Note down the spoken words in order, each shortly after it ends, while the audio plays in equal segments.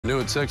New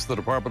at 6, the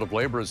Department of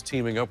Labor is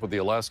teaming up with the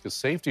Alaska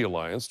Safety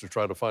Alliance to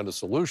try to find a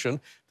solution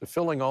to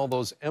filling all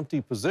those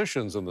empty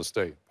positions in the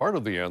state. Part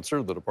of the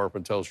answer, the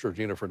department tells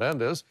Georgina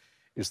Fernandez,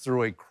 is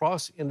through a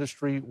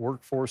cross-industry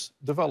workforce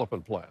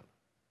development plan.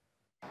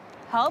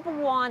 Help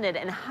wanted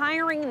and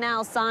hiring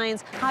now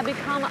signs have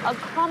become a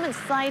common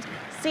sight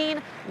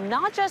seen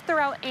not just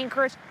throughout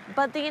Anchorage,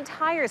 but the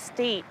entire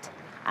state.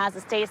 As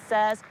the state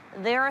says,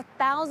 there are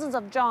thousands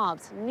of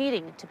jobs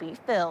needing to be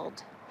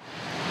filled.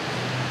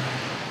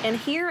 And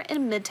here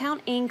in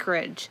Midtown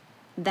Anchorage,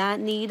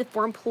 that need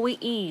for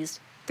employees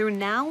through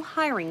now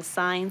hiring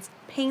signs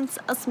paints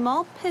a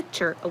small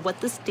picture of what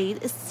the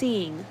state is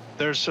seeing.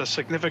 There's a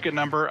significant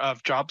number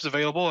of jobs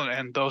available,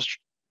 and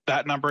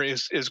that number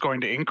is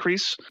going to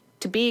increase.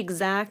 To be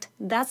exact,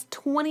 that's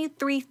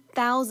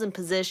 23,000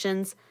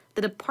 positions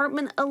the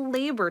Department of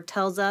Labor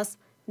tells us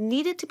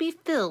needed to be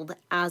filled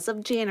as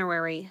of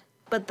January.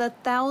 But the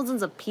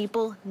thousands of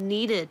people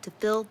needed to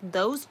fill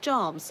those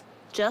jobs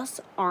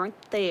just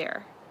aren't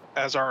there.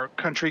 As our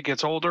country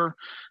gets older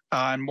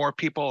and more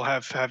people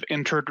have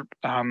entered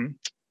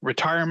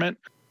retirement.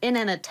 In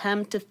an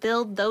attempt to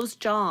fill those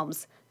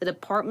jobs, the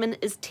department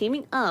is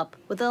teaming up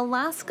with the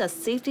Alaska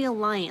Safety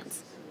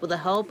Alliance with the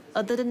help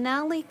of the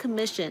Denali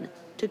Commission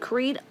to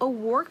create a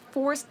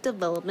workforce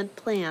development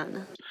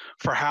plan.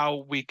 For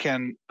how we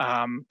can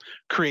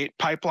create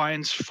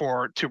pipelines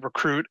to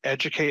recruit,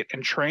 educate,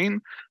 and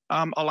train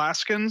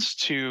Alaskans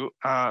to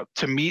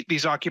meet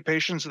these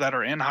occupations that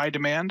are in high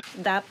demand.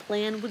 That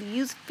plan would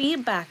use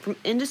feedback from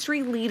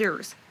industry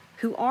leaders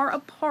who are a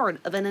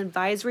part of an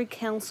advisory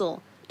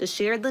council to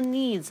share the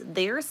needs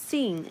they're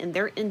seeing in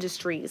their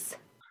industries.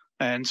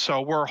 And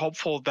so we're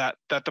hopeful that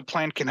the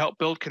plan can help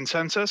build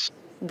consensus.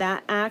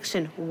 That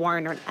action,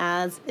 Warner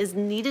adds, is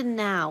needed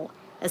now,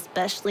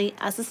 especially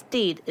as the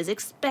state is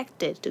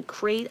expected to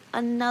create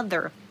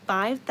another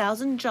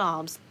 5,000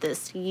 jobs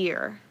this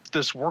year.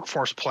 This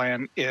workforce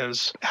plan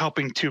is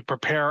helping to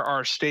prepare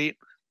our state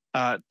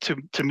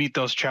to meet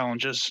those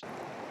challenges.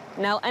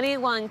 Now,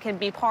 anyone can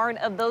be part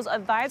of those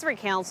advisory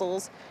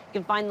councils.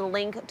 You can find the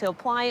link to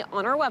apply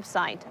on our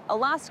website,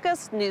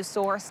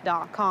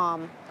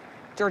 alaskasnewssource.com.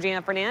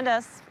 Georgina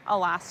Fernandez,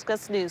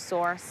 Alaska's News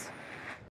Source.